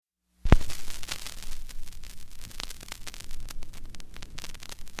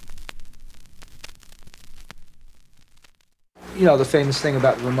the famous thing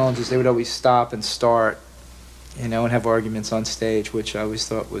about the Ramones is they would always stop and start, and have arguments on stage, which I always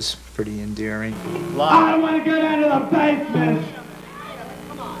thought was pretty endearing. I don't want to go down to the basement.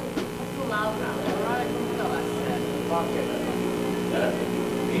 Come on, let's go loud now.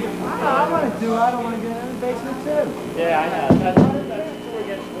 I want to do. I don't want to go down to the basement too. Yeah, I know. That's two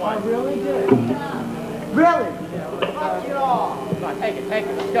against one. I really do. Really? Fuck you all. Come on, take it.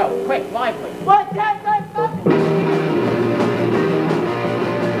 Let's go. Quick, lively. What? That's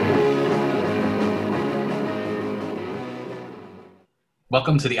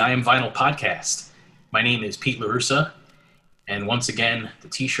Welcome to the I Am Vinyl podcast. My name is Pete LaRussa, and once again, the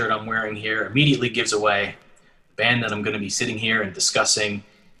t-shirt I'm wearing here immediately gives away the band that I'm going to be sitting here and discussing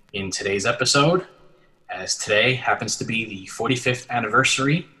in today's episode, as today happens to be the 45th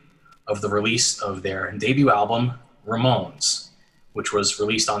anniversary of the release of their debut album, Ramones, which was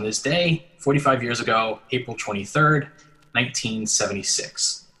released on this day 45 years ago, April 23rd,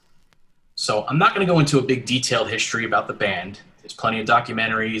 1976. So I'm not going to go into a big detailed history about the band. There's plenty of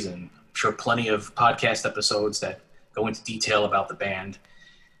documentaries and I'm sure plenty of podcast episodes that go into detail about the band.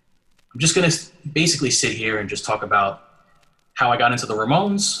 I'm just going to basically sit here and just talk about how I got into the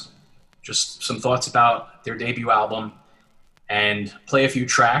Ramones, just some thoughts about their debut album, and play a few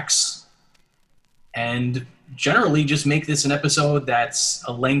tracks, and generally just make this an episode that's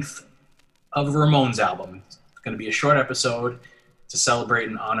a length of a Ramones album. It's going to be a short episode to celebrate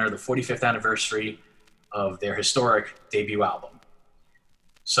and honor the 45th anniversary of their historic debut album.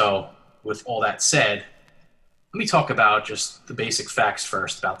 So, with all that said, let me talk about just the basic facts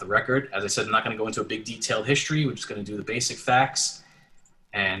first about the record. As I said, I'm not going to go into a big detailed history. We're just going to do the basic facts.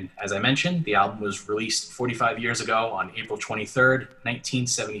 And as I mentioned, the album was released 45 years ago on April 23rd,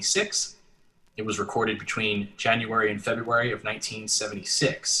 1976. It was recorded between January and February of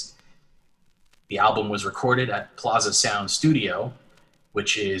 1976. The album was recorded at Plaza Sound Studio,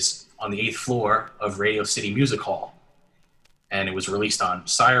 which is on the 8th floor of Radio City Music Hall. And it was released on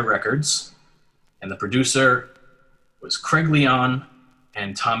Sire Records. And the producer was Craig Leon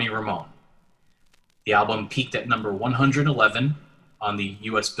and Tommy Ramone. The album peaked at number 111 on the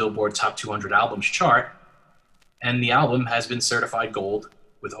US Billboard Top 200 Albums chart, and the album has been certified gold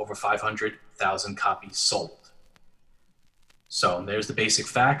with over 500,000 copies sold. So there's the basic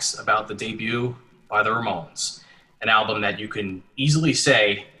facts about the debut by the Ramones, an album that you can easily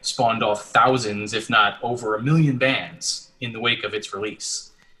say spawned off thousands, if not over 1 million bands in the wake of its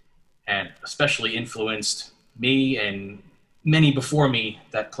release, and especially influenced me and many before me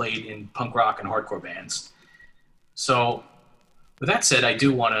that played in punk rock and hardcore bands. So with that said, I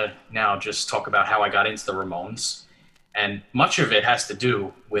do want to now just talk about how I got into the Ramones, and much of it has to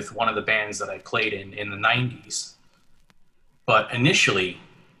do with one of the bands that I played in the 90s. But initially,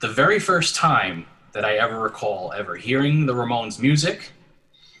 the very first time that I ever recall ever hearing the Ramones music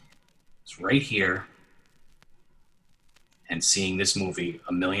was right here and seeing this movie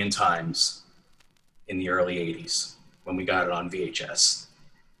 1 million times in the early 80s when we got it on VHS.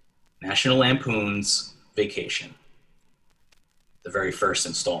 National Lampoon's Vacation, the very first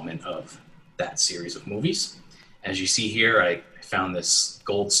installment of that series of movies. As you see here, I found this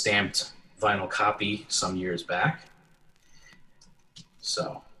gold-stamped vinyl copy some years back.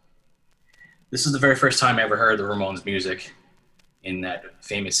 So this is the very first time I ever heard the Ramones music, in that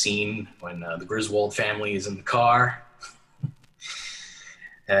famous scene when the Griswold family is in the car.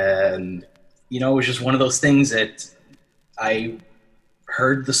 And, it was just one of those things that I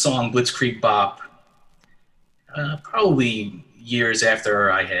heard the song Blitzkrieg Bop probably years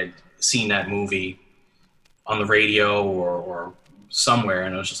after I had seen that movie on the radio or somewhere,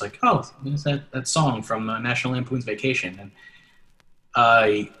 and I was just like, oh, it's that song from National Lampoon's Vacation. And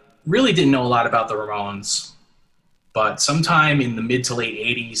I really didn't know a lot about the Ramones, but sometime in the mid to late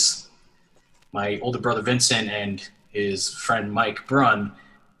 80s, my older brother Vincent and his friend Mike Brunn,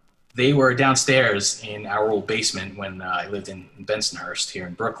 they were downstairs in our old basement when I lived in Bensonhurst here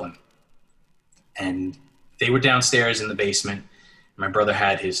in Brooklyn. And they were downstairs in the basement. My brother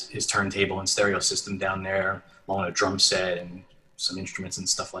had his turntable and stereo system down there, along with a drum set and some instruments and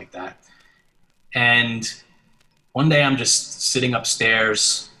stuff like that. And one day I'm just sitting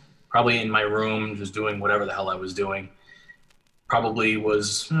upstairs, probably in my room, just doing whatever the hell I was doing. Probably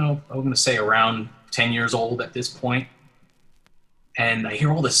was, I'm going to say around 10 years old at this point. And I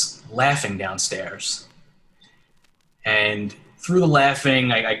hear all this laughing downstairs. And through the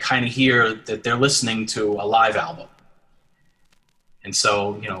laughing, I kind of hear that they're listening to a live album. And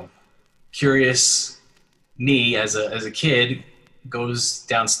so, curious me as a kid goes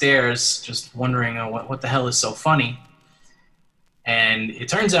downstairs just wondering what the hell is so funny. And it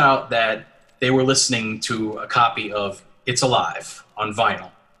turns out that they were listening to a copy of It's Alive on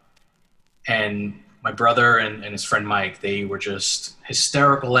vinyl. And my brother and his friend Mike, they were just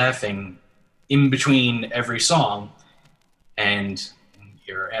hysterical laughing in between every song. And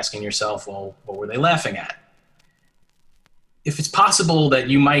you're asking yourself, well, what were they laughing at? If it's possible that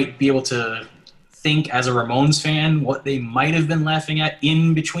you might be able to think as a Ramones fan what they might have been laughing at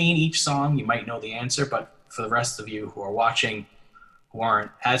in between each song, you might know the answer. But for the rest of you who are watching, who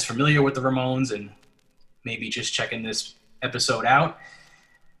aren't as familiar with the Ramones and maybe just checking this episode out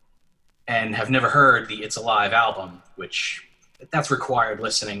and have never heard the It's Alive album, which that's required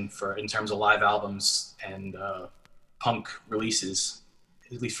listening for in terms of live albums and punk releases,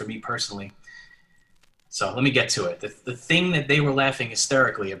 at least for me personally. So let me get to it. The thing that they were laughing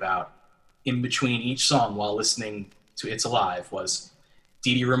hysterically about in between each song while listening to It's Alive was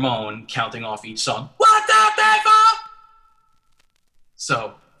Dee Dee Ramone counting off each song. What the devil?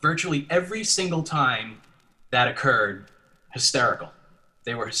 So virtually every single time that occurred, hysterical.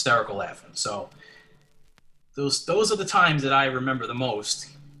 They were hysterical laughing. So those are the times that I remember the most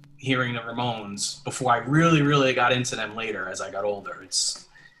hearing the Ramones before I really, really got into them later as I got older. It's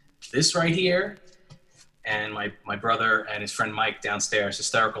this right here and my brother and his friend Mike downstairs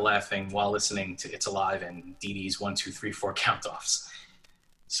hysterical laughing while listening to It's Alive and Dee Dee's 1, 2, 3, 4 count-offs.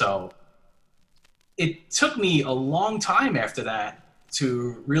 So it took me a long time after that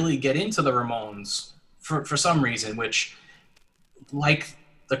to really get into the Ramones for some reason, which, like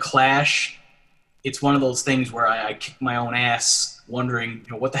The Clash, it's one of those things where I kick my own ass wondering,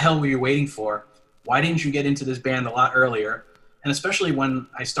 what the hell were you waiting for? Why didn't you get into this band a lot earlier? And especially when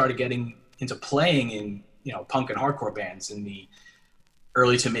I started getting into playing in, punk and hardcore bands in the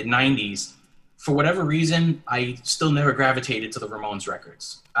early to mid 90s, for whatever reason, I still never gravitated to the Ramones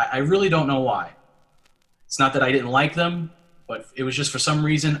records. I really don't know why. It's not that I didn't like them, but it was just for some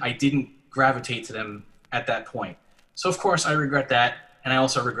reason I didn't gravitate to them at that point. So of course I regret that, and I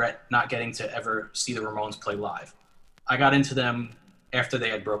also regret not getting to ever see the Ramones play live. I got into them after they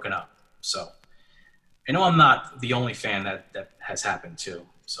had broken up. So I know I'm not the only fan that has happened to,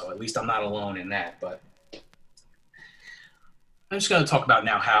 so at least I'm not alone in that. But I'm just going to talk about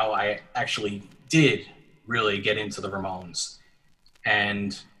now how I actually did really get into the Ramones.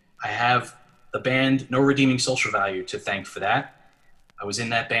 And I have the band No Redeeming Social Value to thank for that. I was in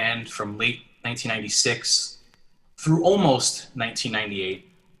that band from late 1996 through almost 1998.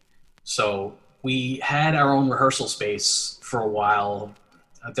 So we had our own rehearsal space for a while,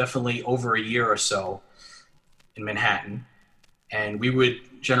 definitely over a year or so in Manhattan. And we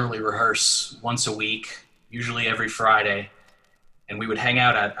would generally rehearse once a week, usually every Friday. And we would hang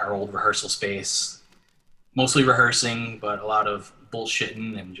out at our old rehearsal space, mostly rehearsing, but a lot of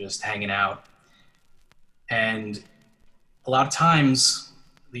bullshitting and just hanging out. And a lot of times,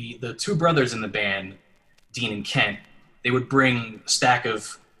 the two brothers in the band, Dean and Kent, they would bring a stack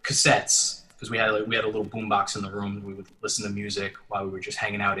of cassettes because we had a little boombox in the room. We would listen to music while we were just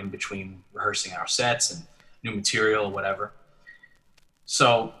hanging out in between rehearsing our sets and new material, whatever.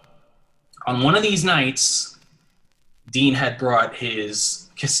 So on one of these nights, Dean had brought his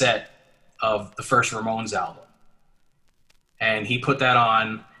cassette of the first Ramones album, and he put that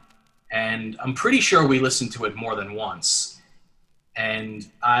on, and I'm pretty sure we listened to it more than once. And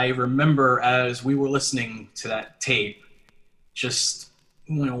I remember as we were listening to that tape, just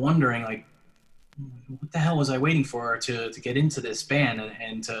wondering, like, what the hell was I waiting for to get into this band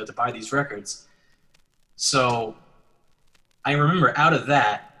and to buy these records? So I remember out of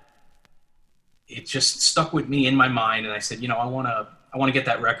that, it just stuck with me in my mind, and I said, I want to get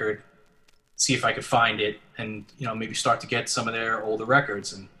that record, see if I could find it, and maybe start to get some of their older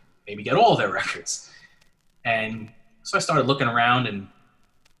records and maybe get all their records. And so I started looking around and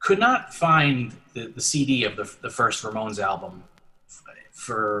could not find the CD of the first Ramones album.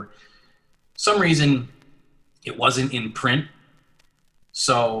 For some reason, it wasn't in print.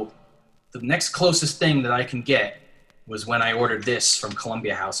 So the next closest thing that I can get was when I ordered this from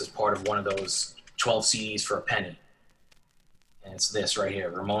Columbia House as part of one of those 12 CDs for a penny. And it's this right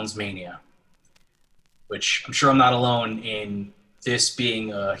here, Ramones Mania, which I'm sure I'm not alone in this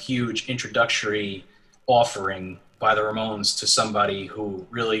being a huge introductory offering by the Ramones to somebody who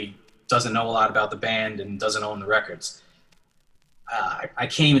really doesn't know a lot about the band and doesn't own the records. I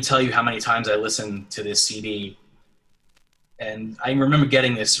can't even tell you how many times I listened to this CD. And I remember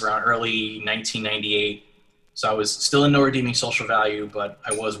getting this around early 1998. So I was still in No Redeeming Social Value, but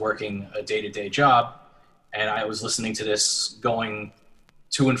I was working a day-to-day job, and I was listening to this going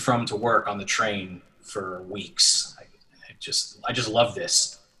to and from to work on the train for weeks. I just love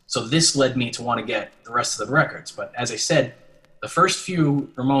this. So this led me to want to get the rest of the records. But as I said, the first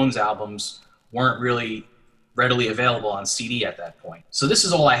few Ramones albums weren't really readily available on CD at that point. So this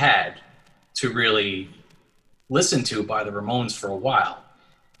is all I had to really listen to by the Ramones for a while,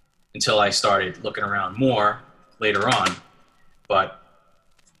 until I started looking around more later on. But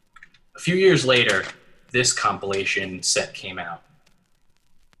a few years later, this compilation set came out.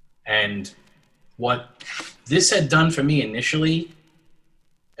 And what this had done for me initially,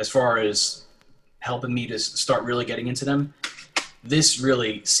 as far as helping me to start really getting into them, this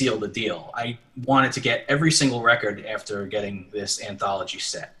really sealed the deal. I wanted to get every single record after getting this anthology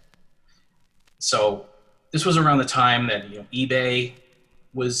set. So this was around the time that eBay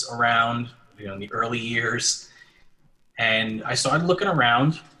was around, in the early years. And I started looking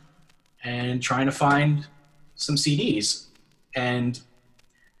around and trying to find some CDs. And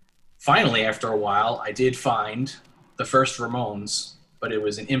finally, after a while, I did find the first Ramones, but it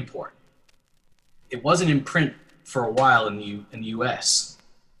was an import. It wasn't in print for a while in the US.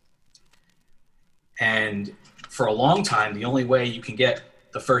 And for a long time, the only way you can get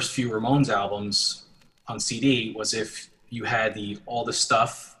the first few Ramones albums on CD was if you had the All the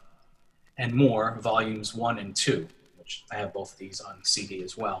Stuff and More, volumes 1 and 2, which I have both of these on CD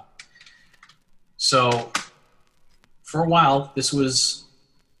as well. So for a while, this was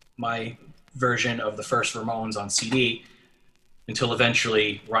my version of the first Ramones on CD, until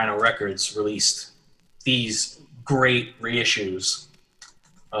eventually Rhino Records released these great reissues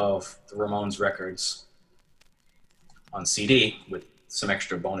of the Ramones records on CD with some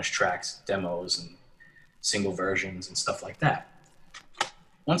extra bonus tracks, demos, and single versions and stuff like that.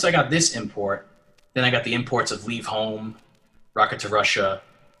 Once I got this import, then I got the imports of Leave Home, Rocket to Russia,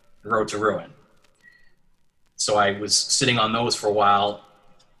 and Road to Ruin. So I was sitting on those for a while,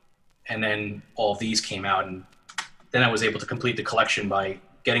 and then all of these came out, and then I was able to complete the collection by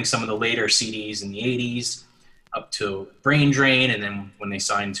getting some of the later CDs in the 80s up to Brain Drain, and then when they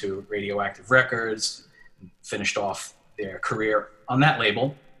signed to Radioactive Records, finished off their career on that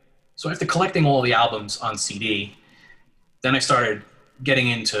label. So after collecting all the albums on CD, then I started getting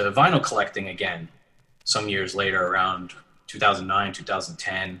into vinyl collecting again some years later, around 2009,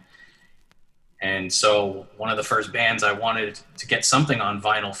 2010. And so one of the first bands I wanted to get something on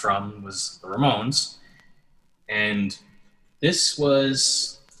vinyl from was the Ramones. And this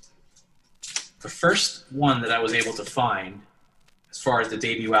was the first one that I was able to find as far as the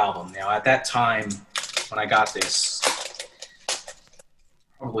debut album. Now, at that time, when I got this,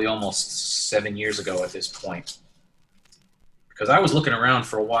 probably almost 7 years ago at this point, because I was looking around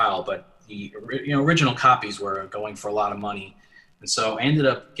for a while, but the original copies were going for a lot of money. And so I ended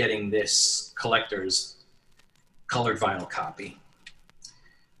up getting this collector's colored vinyl copy.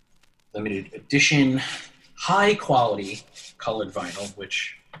 Limited edition, high quality colored vinyl,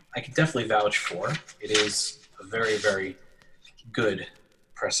 which I can definitely vouch for. It is a very, very good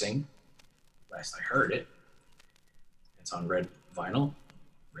pressing. Last I heard it. It's on red vinyl,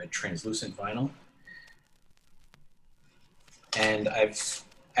 red translucent vinyl. And I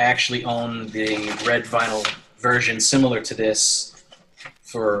actually own the red vinyl version similar to this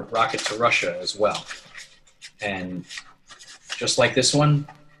for Rocket to Russia as well. And just like this one,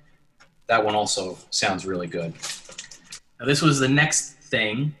 that one also sounds really good. Now, this was the next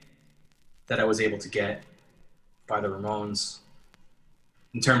thing that I was able to get by the Ramones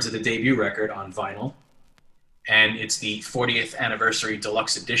in terms of the debut record on vinyl. And it's the 40th anniversary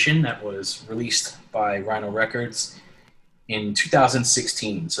deluxe edition that was released by Rhino Records in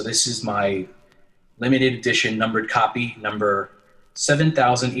 2016. So this is my limited edition numbered copy, number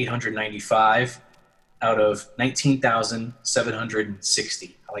 7,895 out of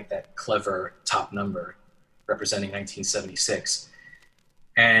 19,760. I like that clever top number representing 1976.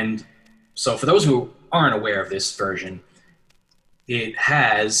 And so for those who aren't aware of this version, it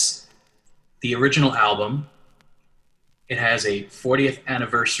has the original album. It has a 40th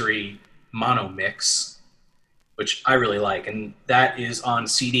anniversary mono mix, which I really like. And that is on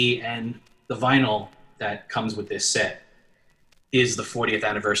CD, and the vinyl that comes with this set is the 40th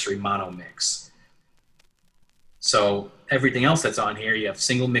anniversary mono mix. So everything else that's on here, you have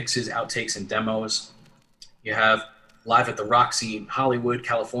single mixes, outtakes, and demos. You have Live at the Roxy in Hollywood,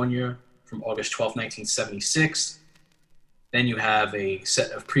 California from August 12, 1976. Then you have a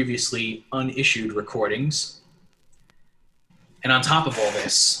set of previously unissued recordings. And on top of all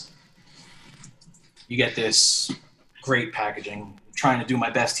this, you get this great packaging. I'm trying to do my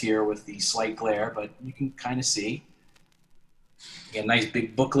best here with the slight glare, but you can kind of see. You get a nice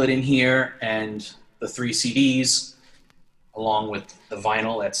big booklet in here and the 3 CDs, along with the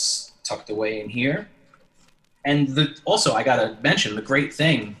vinyl that's tucked away in here. And also, I gotta mention, the great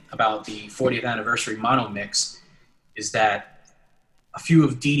thing about the 40th anniversary mono mix is that a few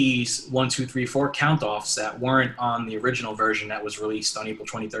of Dee Dee's 1, 2, 3, 4 count-offs that weren't on the original version that was released on April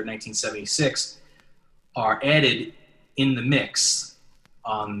 23rd, 1976 are added in the mix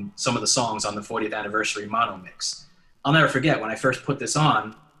on some of the songs on the 40th anniversary mono mix. I'll never forget when I first put this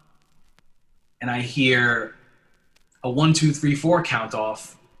on and I hear a 1, 2, 3, 4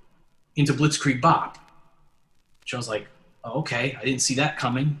 count-off into Blitzkrieg Bop, which I was like, oh, okay, I didn't see that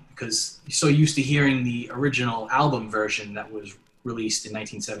coming because you're so used to hearing the original album version that was released in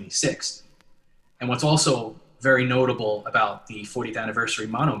 1976. And what's also very notable about the 40th anniversary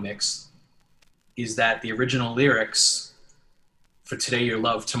mono mix is that the original lyrics for Today Your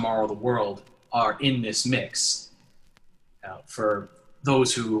Love, Tomorrow the World are in this mix. Now, for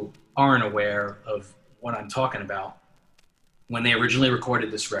those who aren't aware of what I'm talking about, when they originally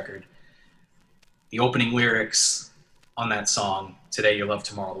recorded this record, the opening lyrics on that song, Today Your Love,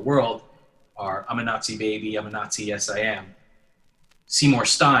 Tomorrow the World, are I'm a Nazi baby, I'm a Nazi, yes I am. Seymour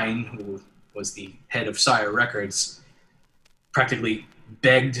Stein, who was the head of Sire Records, practically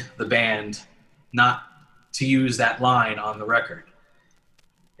begged the band not to use that line on the record.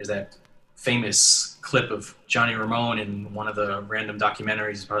 There's that famous clip of Johnny Ramone in one of the random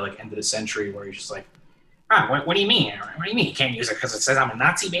documentaries, probably like End of the Century, where he's just like, what do you mean? What do you mean you can't use it because it says I'm a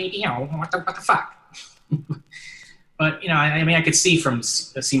Nazi baby? You know, what the fuck? But, you know, I mean, I could see from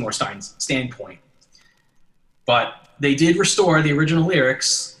Seymour Stein's standpoint. But they did restore the original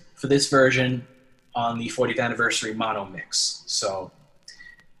lyrics for this version on the 40th anniversary mono mix. So,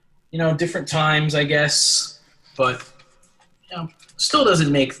 you know, different times, I guess, but, you know, still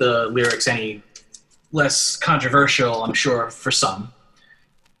doesn't make the lyrics any less controversial, I'm sure, for some.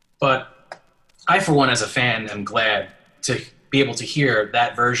 But I, for one, as a fan, am glad to be able to hear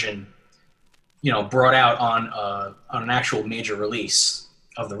that version, you know, brought out on an actual major release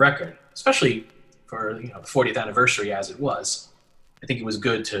of the record, especially for, you know, the 40th anniversary as it was. I think it was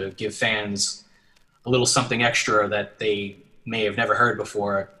good to give fans a little something extra that they may have never heard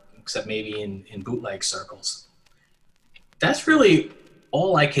before, except maybe in bootleg circles. That's really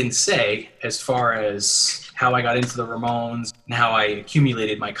all I can say as far as how I got into the Ramones and how I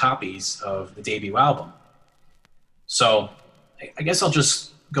accumulated my copies of the debut album. So I guess I'll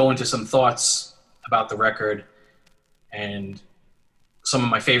just go into some thoughts about the record and some of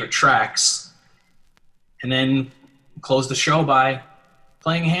my favorite tracks, and then close the show by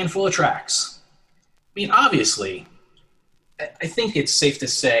playing a handful of tracks. I mean, obviously, I think it's safe to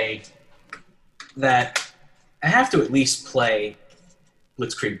say that I have to at least play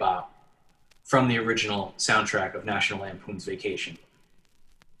Blitzkrieg Bop from the original soundtrack of National Lampoon's Vacation.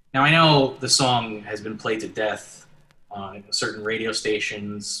 Now, I know the song has been played to death on certain radio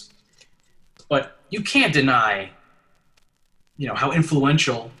stations, but you can't deny, you know, how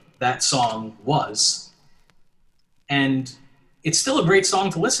influential that song was. And it's still a great song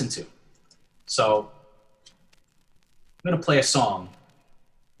to listen to. So I'm going to play a song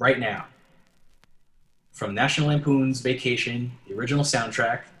right now from National Lampoon's Vacation, the original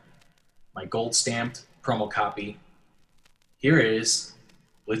soundtrack, my gold-stamped promo copy. Here is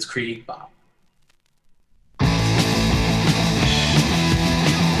Blitzkrieg Bop.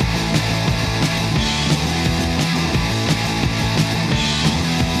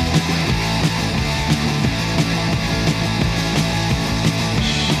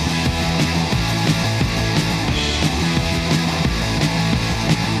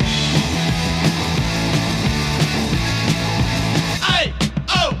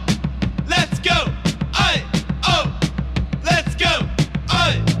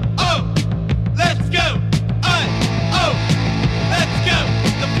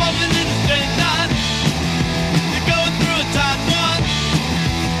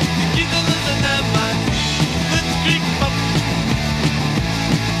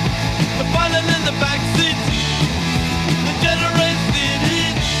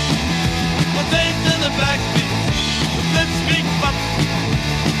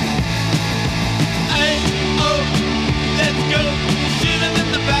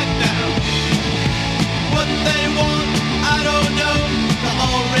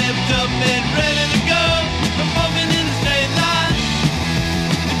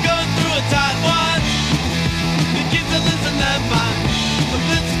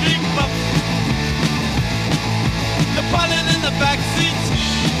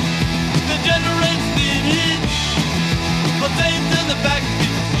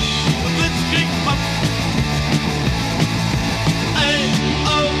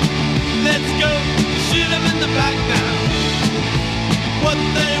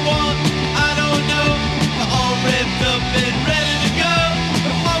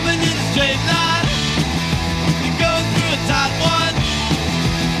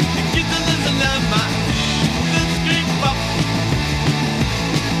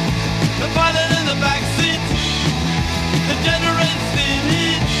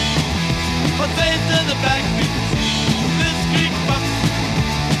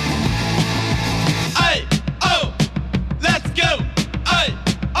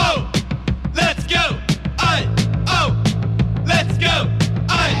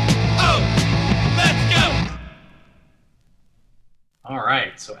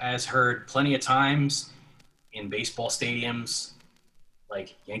 so as heard plenty of times in baseball stadiums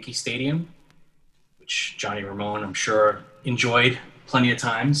like Yankee Stadium, which Johnny Ramone, I'm sure, enjoyed plenty of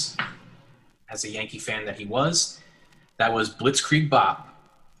times as a Yankee fan that he was, that was Blitzkrieg Bop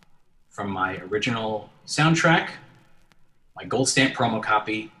from my original soundtrack, my gold stamp promo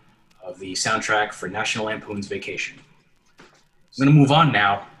copy of the soundtrack for National Lampoon's Vacation. I'm going to move on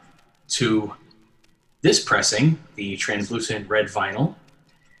now to this pressing, the translucent red vinyl,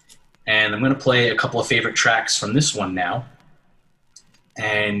 and I'm going to play a couple of favorite tracks from this one now.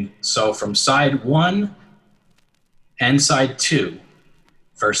 And so from side 1 and side 2,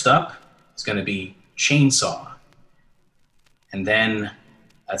 first up is going to be Chainsaw, and then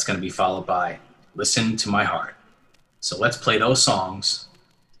that's going to be followed by Listen to My Heart. So let's play those songs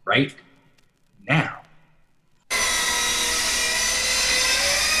right now.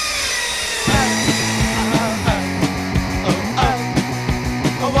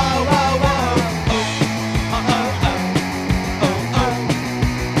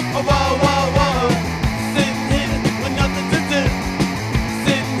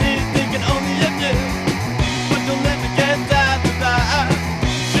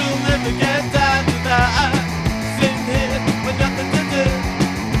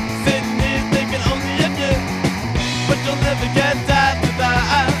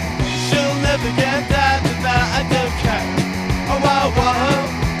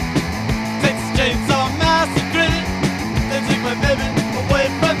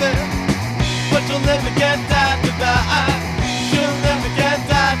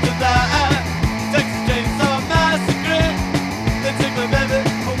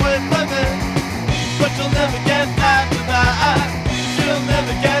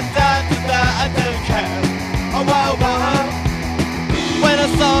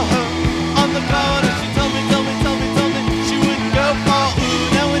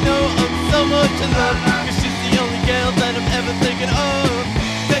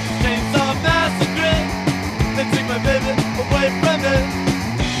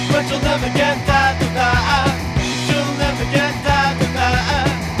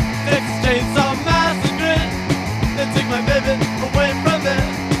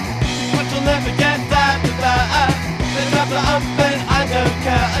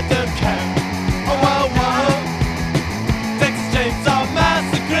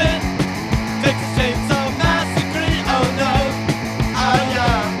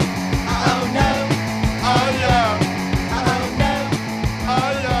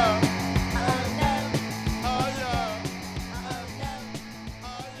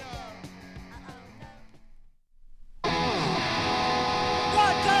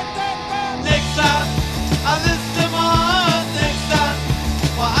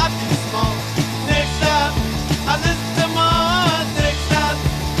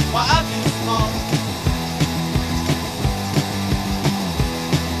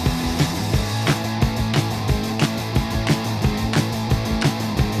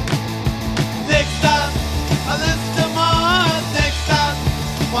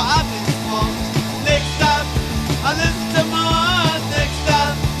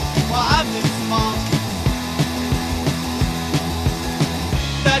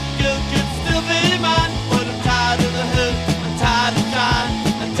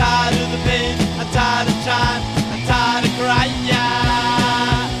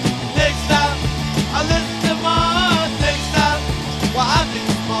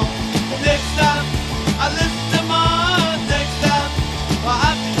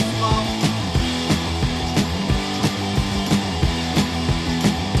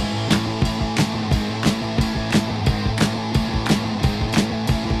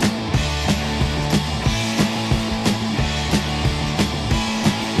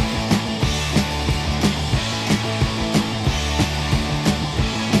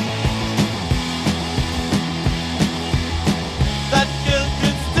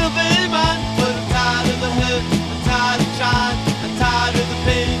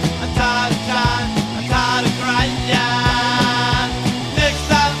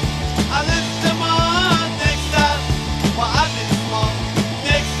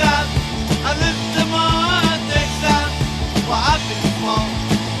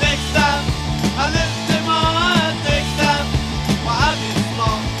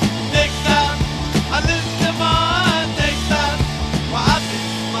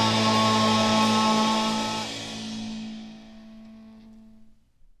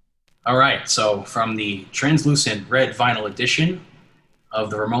 All right, so from the translucent red vinyl edition of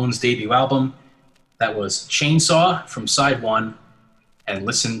the Ramones' debut album, that was Chainsaw from side 1 and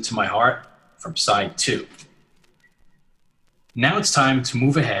Listen to My Heart from side 2. Now it's time to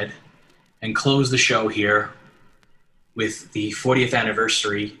move ahead and close the show here with the 40th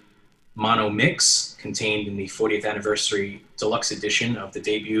anniversary mono mix contained in the 40th anniversary deluxe edition of the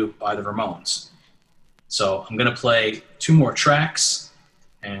debut by the Ramones. So I'm going to play 2 more tracks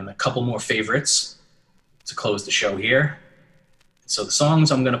and a couple more favorites to close the show here. So the songs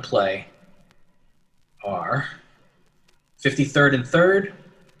I'm going to play are 53rd and 3rd,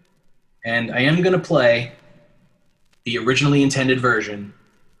 and I am going to play the originally intended version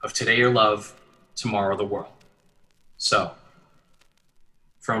of Today Your Love, Tomorrow the World. So,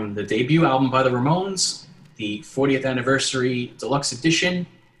 from the debut album by the Ramones, the 40th anniversary deluxe edition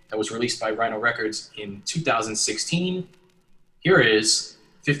that was released by Rhino Records in 2016, here is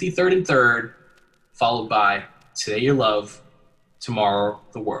 53rd and 3rd, followed by Today Your Love, Tomorrow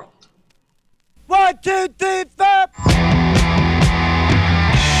the World. 1, 2, 3, 4.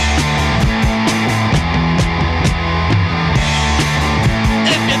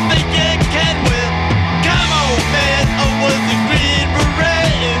 If you think you can win, come on, man. I was a green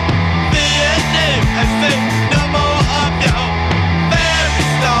beret in Vietnam. I say no more of your fairy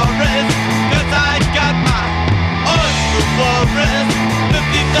stories, 'cause I got my oyster forest.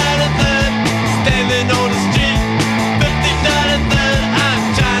 53rd and 3rd, standing on the street. 53rd and 3rd, I'm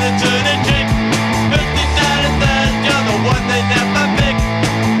trying to turn a trick. 53rd and 3rd, you're the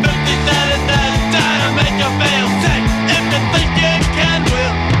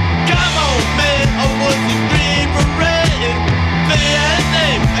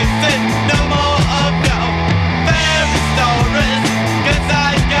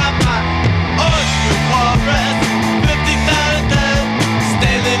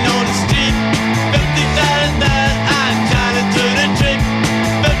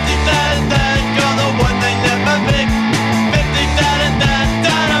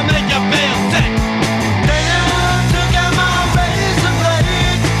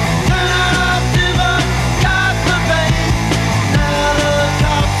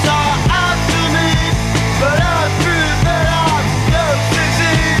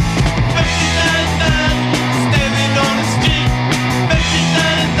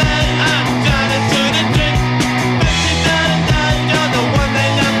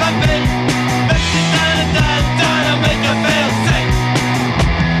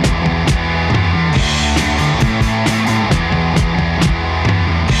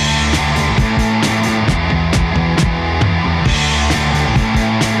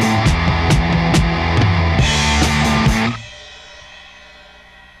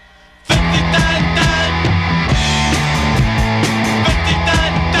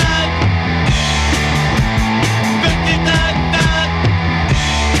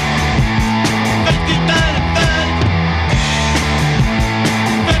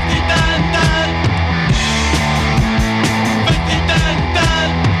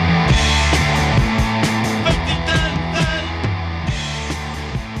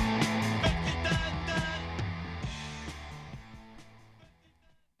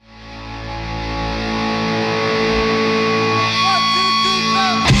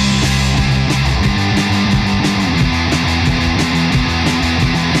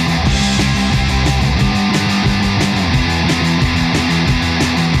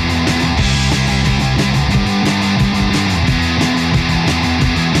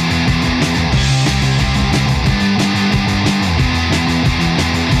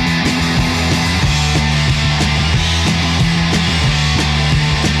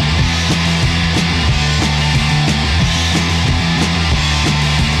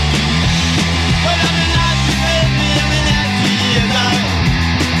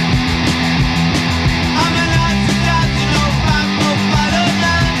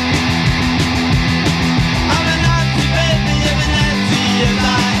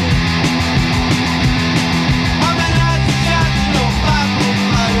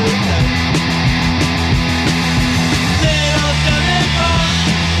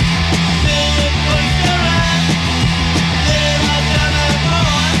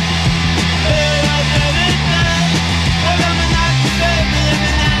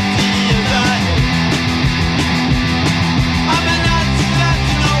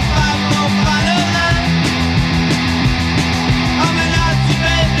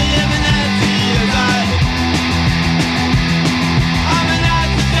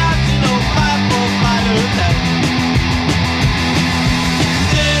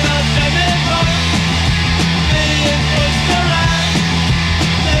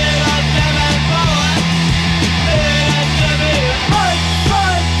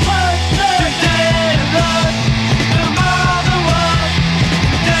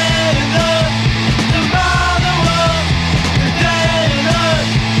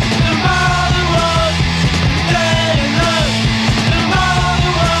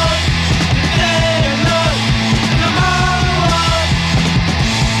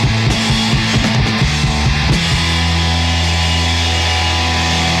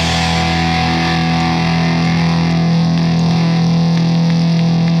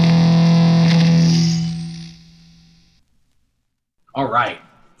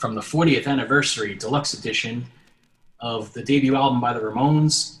from the 40th anniversary deluxe edition of the debut album by the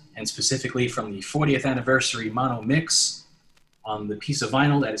Ramones, and specifically from the 40th anniversary mono mix on the piece of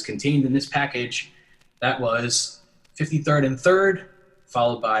vinyl that is contained in this package. That was 53rd and 3rd,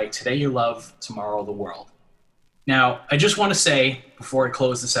 followed by Today You Love, Tomorrow the World. Now, I just want to say, before I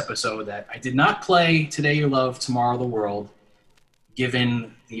close this episode, that I did not play Today You Love, Tomorrow the World,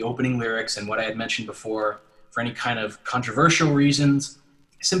 given the opening lyrics and what I had mentioned before, for any kind of controversial reasons.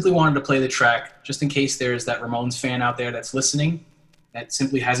 I simply wanted to play the track just in case there's that Ramones fan out there that's listening that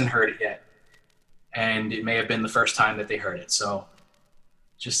simply hasn't heard it yet. And it may have been the first time that they heard it. So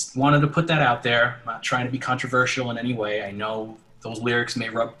just wanted to put that out there. I'm not trying to be controversial in any way. I know those lyrics may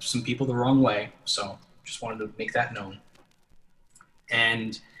rub some people the wrong way. So just wanted to make that known.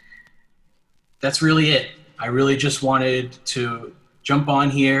 And that's really it. I really just wanted to jump on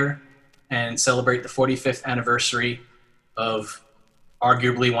here and celebrate the 45th anniversary of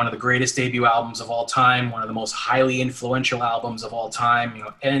arguably one of the greatest debut albums of all time, one of the most highly influential albums of all time. You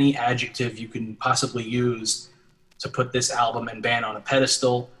know, any adjective you can possibly use to put this album and band on a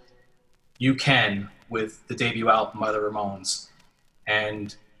pedestal, you can with the debut album by the Ramones.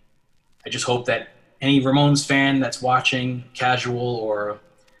 And I just hope that any Ramones fan that's watching, casual or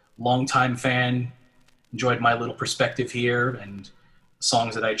longtime fan, enjoyed my little perspective here and the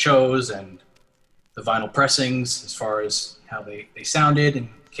songs that I chose and the vinyl pressings as far as how they sounded in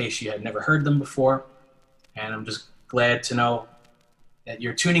case you had never heard them before. And I'm just glad to know that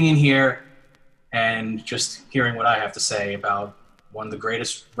you're tuning in here and just hearing what I have to say about one of the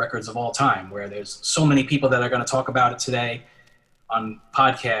greatest records of all time, where there's so many people that are going to talk about it today on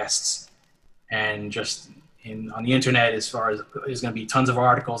podcasts and just on the internet, as far as there's going to be tons of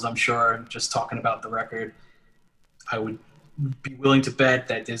articles, I'm sure, just talking about the record. I would be willing to bet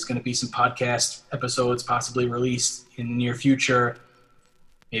that there's going to be some podcast episodes possibly released in the near future,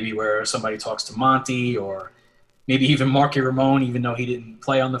 maybe where somebody talks to Monty or maybe even Marky Ramone, even though he didn't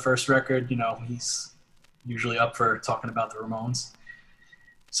play on the first record. You know, he's usually up for talking about the Ramones.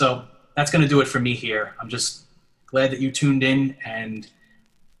 So that's going to do it for me here. I'm just glad that you tuned in, and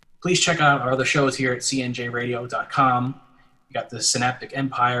please check out our other shows here at cnjradio.com. You got the Synaptic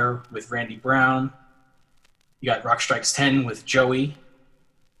Empire with Randy Brown. You got Rock Strikes 10 with Joey,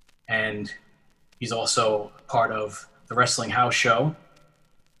 and he's also part of the Wrestling House Show.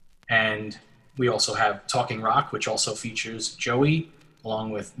 And we also have Talking Rock, which also features Joey,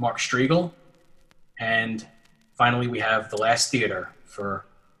 along with Mark Striegel. And finally, we have The Last Theater for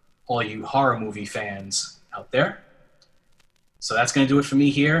all you horror movie fans out there. So that's going to do it for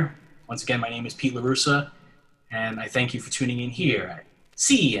me here. Once again, my name is Pete LaRussa, and I thank you for tuning in here at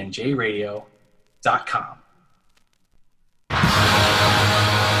cnjradio.com.